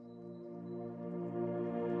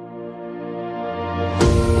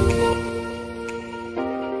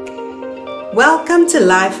Welcome to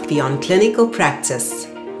Life Beyond Clinical Practice.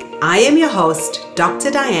 I am your host,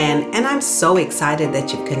 Dr. Diane, and I'm so excited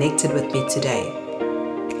that you've connected with me today.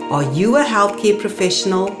 Are you a healthcare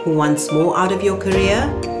professional who wants more out of your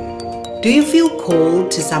career? Do you feel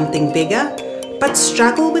called to something bigger, but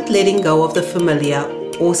struggle with letting go of the familiar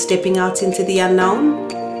or stepping out into the unknown?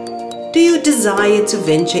 Do you desire to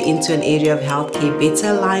venture into an area of healthcare better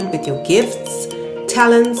aligned with your gifts,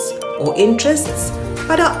 talents, or interests,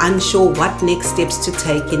 but are unsure what next steps to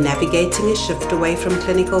take in navigating a shift away from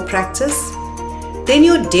clinical practice? Then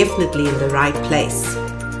you're definitely in the right place.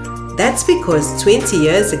 That's because 20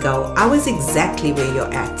 years ago, I was exactly where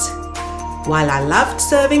you're at. While I loved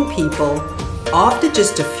serving people, after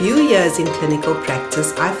just a few years in clinical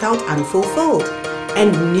practice, I felt unfulfilled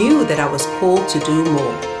and knew that I was called to do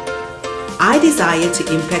more. I desired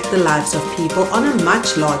to impact the lives of people on a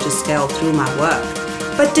much larger scale through my work,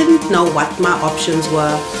 but didn't know what my options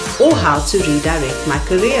were or how to redirect my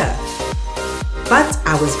career. But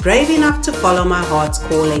I was brave enough to follow my heart's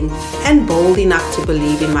calling and bold enough to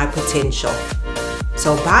believe in my potential.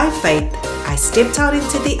 So by faith, I stepped out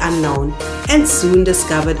into the unknown and soon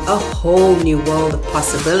discovered a whole new world of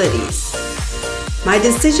possibilities. My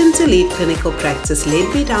decision to leave clinical practice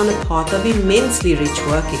led me down a path of immensely rich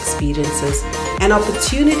work experiences and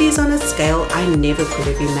opportunities on a scale I never could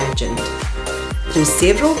have imagined. Through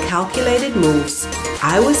several calculated moves,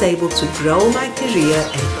 I was able to grow my career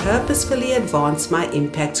and purposefully advance my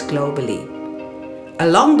impact globally.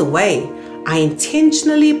 Along the way, I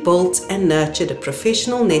intentionally built and nurtured a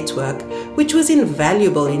professional network which was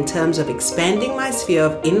invaluable in terms of expanding my sphere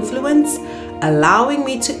of influence, allowing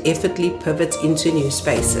me to effortlessly pivot into new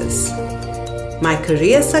spaces. My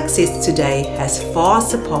career success today has far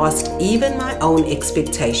surpassed even my own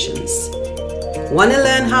expectations. Want to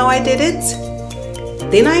learn how I did it?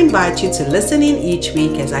 Then I invite you to listen in each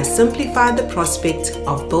week as I simplify the prospect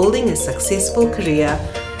of building a successful career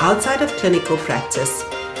outside of clinical practice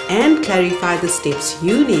and clarify the steps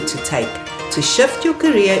you need to take to shift your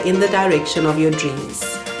career in the direction of your dreams.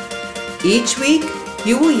 Each week,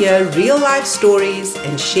 you will hear real-life stories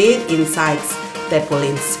and shared insights that will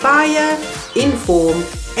inspire, inform,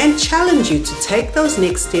 and challenge you to take those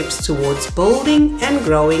next steps towards building and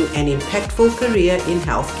growing an impactful career in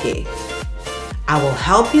healthcare. I will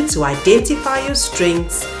help you to identify your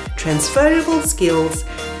strengths, transferable skills,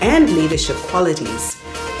 and leadership qualities,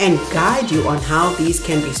 and guide you on how these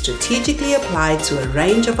can be strategically applied to a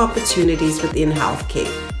range of opportunities within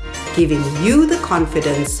healthcare, giving you the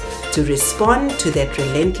confidence to respond to that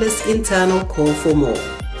relentless internal call for more.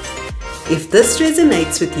 If this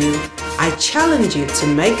resonates with you, I challenge you to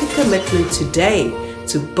make a commitment today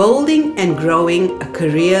to building and growing a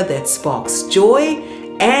career that sparks joy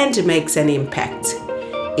and makes an impact.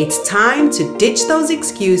 It's time to ditch those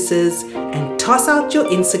excuses and toss out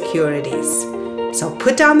your insecurities. So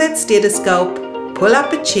put down that stethoscope, pull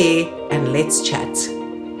up a chair, and let's chat.